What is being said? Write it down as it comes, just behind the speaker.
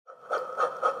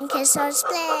Okay, so let's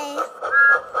play.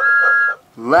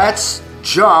 Let's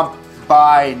jump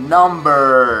by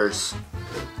numbers.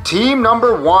 Team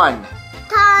number 1.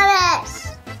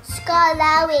 Thomas.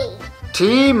 Scarlowy.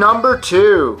 Team number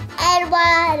 2.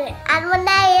 Edward.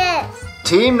 Adwanaeus.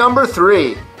 Team number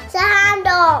 3.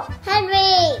 Sahando.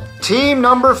 Henry. Team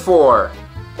number 4.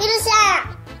 Peter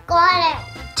Sam. Gordon.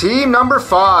 Team number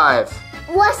 5.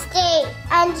 Rusty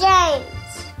and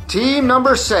James. Team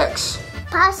number 6.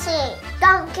 Percy.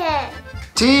 Duncan.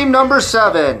 Team number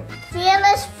 7.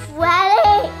 Fearless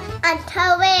Freddy and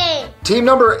Toby. Team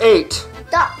number 8.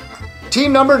 Doc.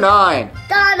 Team number 9.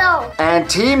 Donald. And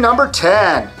team number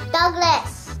 10.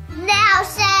 Douglas.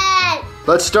 Nelson.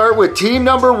 Let's start with team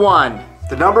number 1.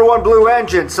 The number 1 blue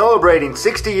engine celebrating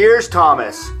 60 years,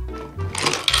 Thomas.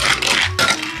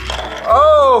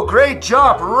 Oh, great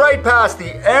jump right past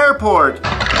the airport.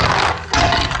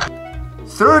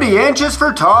 30 inches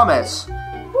for Thomas.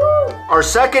 Woo. Our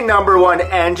second number 1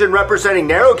 engine representing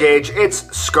narrow gauge, it's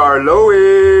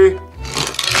Scarlowy.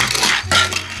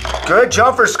 Good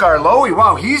jump for Scarlowy.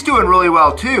 Wow, he's doing really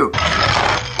well too.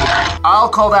 I'll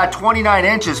call that 29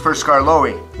 inches for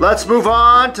Scarlowy. Let's move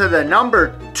on to the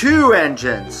number 2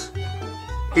 engines.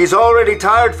 He's already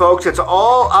tired, folks. It's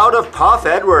all out of puff,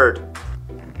 Edward.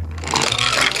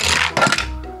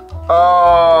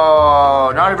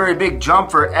 Oh, not a very big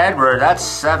jump for Edward. That's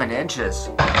 7 inches.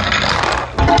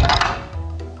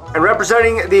 And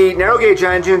representing the narrow gauge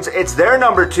engines, it's their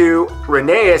number 2,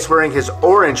 Reneus, wearing his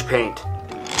orange paint.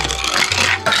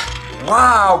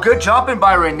 Wow, good jumping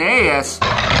by Reneus.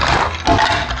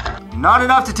 Not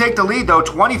enough to take the lead though,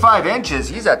 25 inches.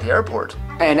 He's at the airport.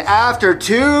 And after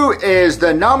 2 is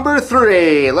the number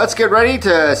 3. Let's get ready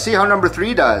to see how number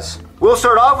 3 does. We'll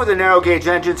start off with the narrow gauge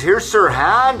engines. Here's Sir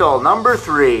Handel, number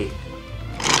 3.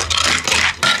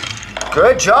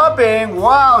 Good jumping.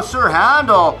 Wow, Sir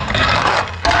Handel.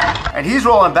 And he's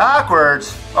rolling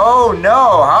backwards. Oh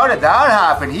no, how did that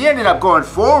happen? He ended up going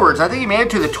forwards. I think he made it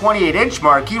to the 28-inch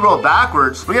mark. He rolled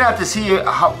backwards. We're gonna have to see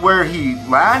where he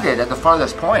landed at the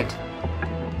farthest point.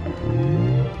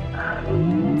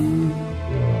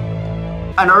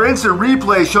 And our instant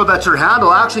replay showed that Sir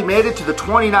Handel actually made it to the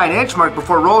 29-inch mark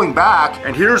before rolling back.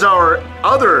 And here's our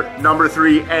other number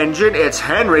 3 engine. It's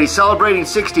Henry, celebrating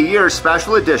 60 years,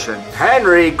 special edition.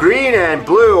 Henry, green and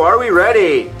blue, are we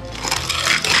ready?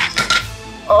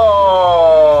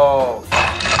 Oh!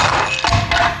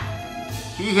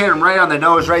 He hit him right on the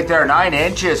nose right there, 9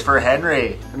 inches for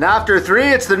Henry. And after 3,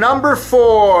 it's the number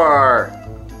 4.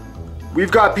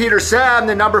 We've got Peter Sam,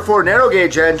 the number 4 narrow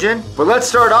gauge engine. But let's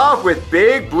start off with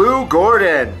Big Blue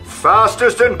Gordon.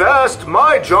 Fastest and best,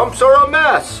 my jumps are a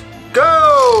mess.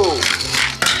 Go!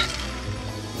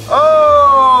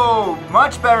 Oh,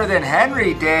 much better than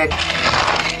Henry did.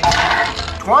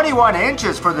 21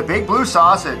 inches for the Big Blue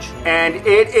Sausage. And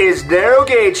it is narrow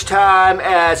gauge time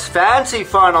as Fancy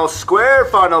Funnel, Square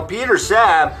Funnel, Peter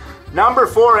Sam, number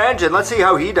 4 engine. Let's see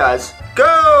how he does.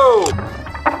 Go!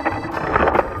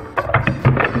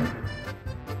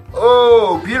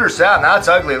 Oh, Peter Sam, that's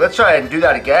ugly. Let's try and do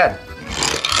that again.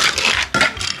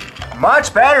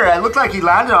 Much better. It looked like he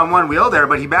landed on one wheel there,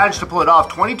 but he managed to pull it off.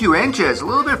 22 inches, a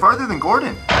little bit farther than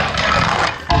Gordon.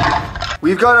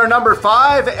 We've got our number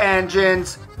 5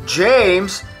 engines,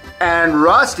 James and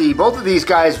Rusty. Both of these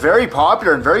guys very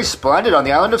popular and very splendid on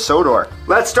the island of Sodor.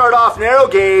 Let's start off narrow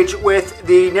gauge with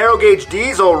the narrow gauge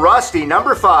diesel, Rusty,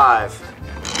 number 5.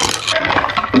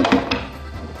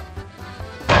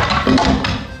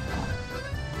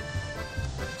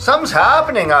 Something's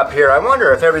happening up here. I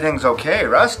wonder if everything's okay,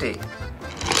 Rusty.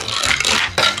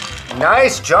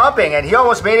 Nice jumping, and he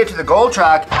almost made it to the goal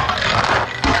track.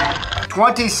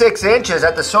 26 inches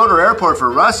at the Sodor Airport for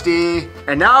Rusty.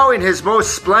 And now in his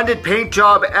most splendid paint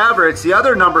job ever, it's the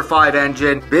other number 5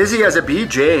 engine, busy as a bee,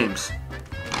 James.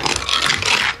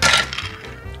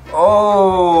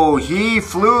 Oh, he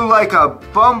flew like a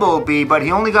bumblebee, but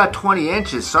he only got 20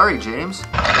 inches. Sorry, James.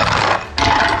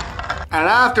 And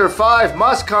after 5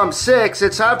 must come 6.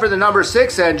 It's time for the number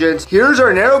 6 engines. Here's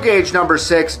our narrow gauge number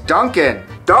 6, Duncan.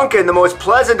 Duncan, the most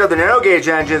pleasant of the narrow gauge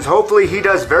engines. Hopefully he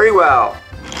does very well.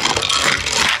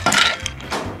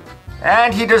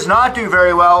 And he does not do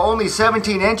very well, only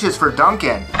 17 inches for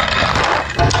Duncan.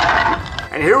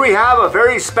 And here we have a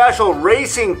very special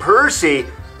racing Percy.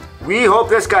 We hope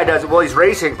this guy does it. Well, he's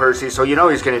racing Percy, so you know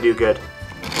he's going to do good.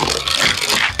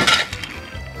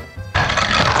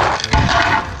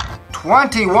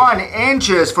 21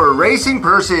 inches for Racing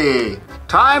Percy.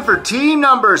 Time for team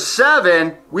number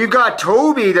 7. We've got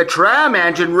Toby, the tram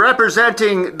engine,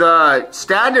 representing the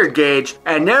standard gauge.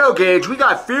 And narrow gauge, we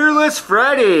got Fearless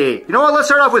Freddy. You know what? Let's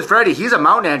start off with Freddy. He's a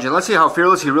mountain engine. Let's see how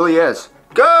fearless he really is.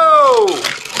 Go!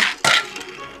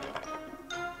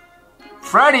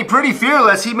 Freddie, pretty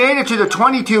fearless, he made it to the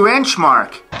 22-inch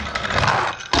mark.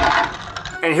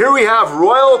 And here we have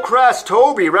Royal Crest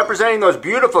Toby representing those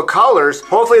beautiful colors.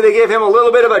 Hopefully they give him a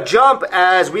little bit of a jump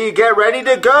as we get ready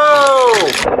to go.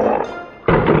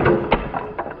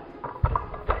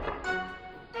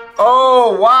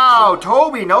 Oh, wow,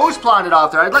 Toby nose planted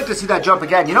off there. I'd like to see that jump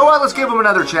again. You know what? Let's give him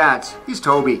another chance. He's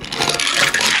Toby.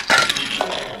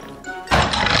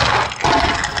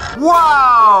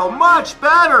 Wow, much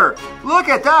better. Look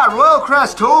at that. Royal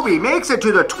Crest Toby makes it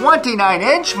to the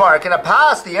 29-inch mark and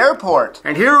past the airport.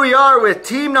 And here we are with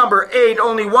team number 8.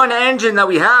 Only one engine that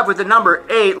we have with the number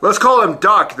 8. Let's call him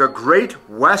Duck, the Great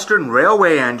Western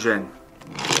Railway engine.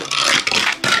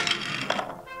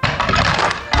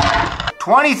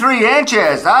 23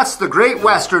 inches, that's the Great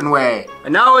Western Way.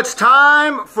 And now it's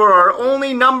time for our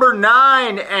only number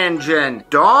 9 engine,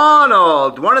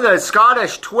 Donald, one of the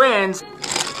Scottish twins.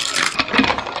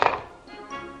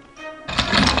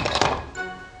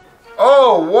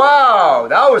 Oh, wow,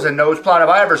 that was a nose plant if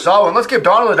I ever saw one. Let's give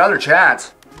Donald another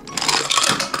chance.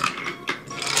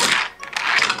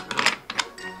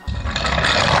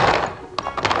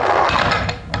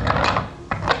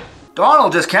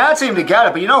 Donald just can't seem to get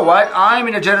it, but you know what? I'm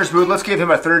in a generous mood. Let's give him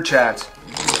a third chance.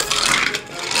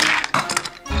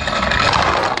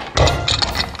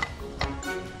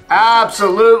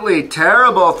 Absolutely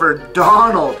terrible for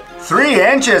Donald. 3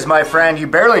 inches, my friend. You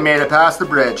barely made it past the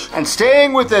bridge. And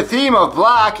staying with the theme of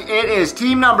black, it is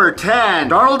team number 10.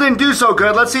 Donald didn't do so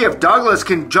good. Let's see if Douglas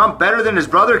can jump better than his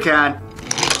brother can.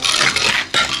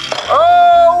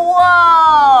 Oh,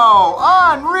 wow!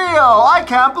 Unreal! I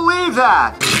can't believe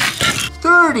that.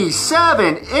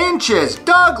 37 inches.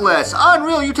 Douglas,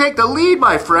 unreal. You take the lead,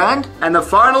 my friend. And the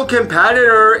final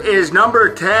competitor is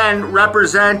number 10,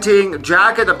 representing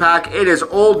Jack of the Pack. It is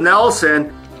Old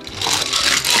Nelson.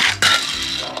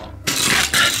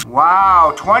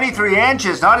 Wow, 23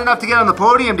 inches. Not enough to get on the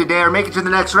podium today or make it to the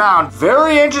next round.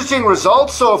 Very interesting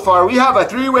results so far. We have a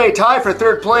 3-way tie for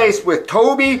 3rd place with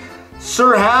Toby,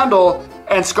 Sir Handel,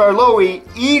 and Scarloey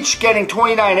each getting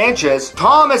 29 inches.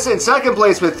 Thomas in 2nd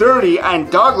place with 30, and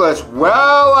Douglas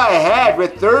well ahead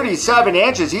with 37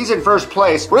 inches. He's in 1st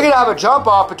place. We're gonna have a jump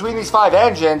off between these 5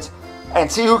 engines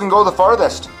and see who can go the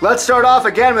farthest. Let's start off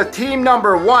again with team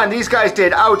number 1. These guys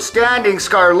did outstanding.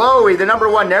 Scarloey, the number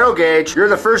 1 narrow gauge. You're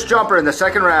the first jumper in the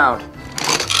 2nd round.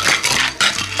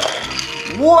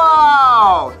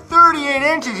 Wow! 38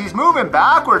 inches. He's moving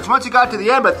backwards once he got to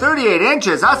the end, but 38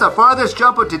 inches. That's the farthest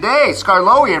jump of today.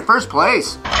 Scarloey in 1st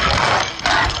place.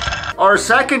 Our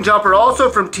 2nd jumper, also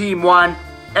from Team 1,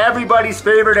 everybody's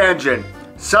favorite engine.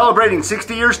 Celebrating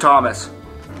 60 years, Thomas.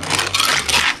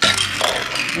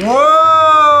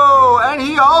 Whoa! And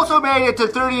he also made it to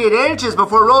 38 inches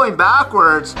before rolling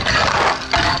backwards.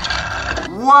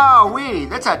 Wowee!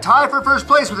 That's a tie for 1st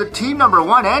place with the team number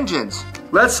 1 engines.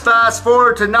 Let's fast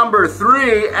forward to number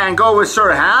 3 and go with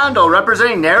Sir Handel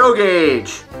representing narrow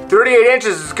gauge. 38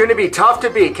 inches is going to be tough to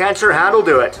beat. Can Sir Handel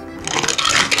do it?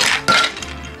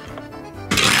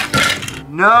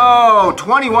 No,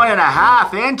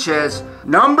 21.5 inches.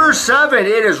 Number 7,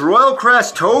 it is Royal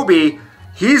Crest Toby.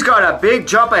 He's got a big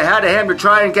jump ahead of him to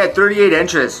try and get 38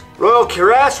 inches. Royal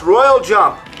Crest, Royal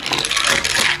jump.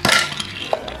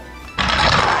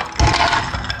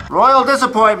 Royal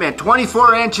disappointment,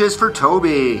 24 inches for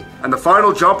Toby. And the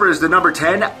final jumper is the number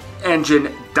 10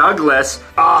 engine, Douglas.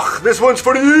 Ugh, this one's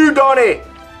for you, Donnie.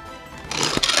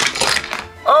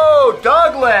 Oh,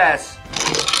 Douglas.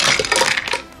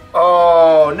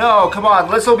 Oh, no, come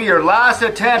on. This will be your last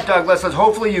attempt, Douglas. Let's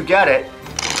hopefully you get it.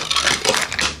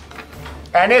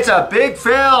 And it's a big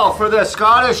fail for the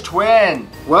Scottish twin.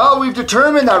 Well, we've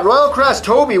determined that Royal Crest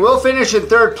Toby will finish in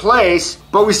 3rd place,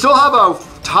 but we still have a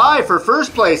tie for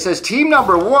 1st place as team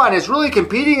number 1 is really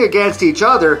competing against each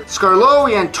other.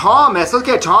 Scarloey and Thomas. Let's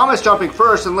get Thomas jumping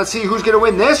first and let's see who's going to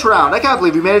win this round. I can't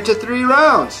believe we made it to 3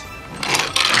 rounds.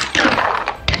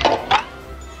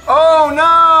 Oh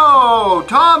no!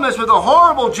 Thomas with a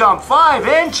horrible jump, 5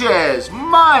 inches.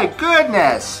 My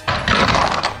goodness.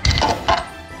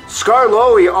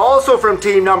 Scarloey, also from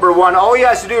team number 1. All he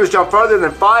has to do is jump farther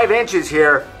than 5 inches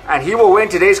here, and he will win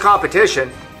today's competition.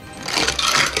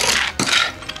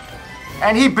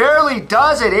 And he barely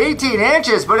does it, 18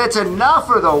 inches, but it's enough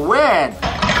for the win.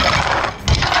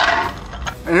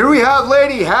 And here we have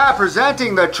Lady Hat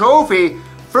presenting the trophy.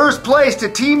 1st place to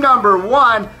team number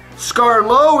 1.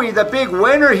 Scarloey, the big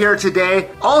winner here today.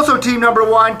 Also team number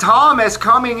 1, Thomas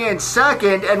coming in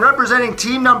 2nd, and representing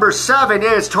team number 7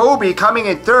 is Toby coming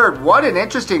in 3rd. What an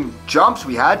interesting jumps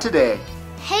we had today.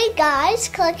 Hey guys,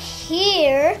 click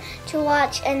here to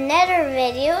watch another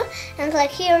video and click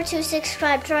here to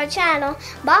subscribe to our channel.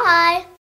 Bye!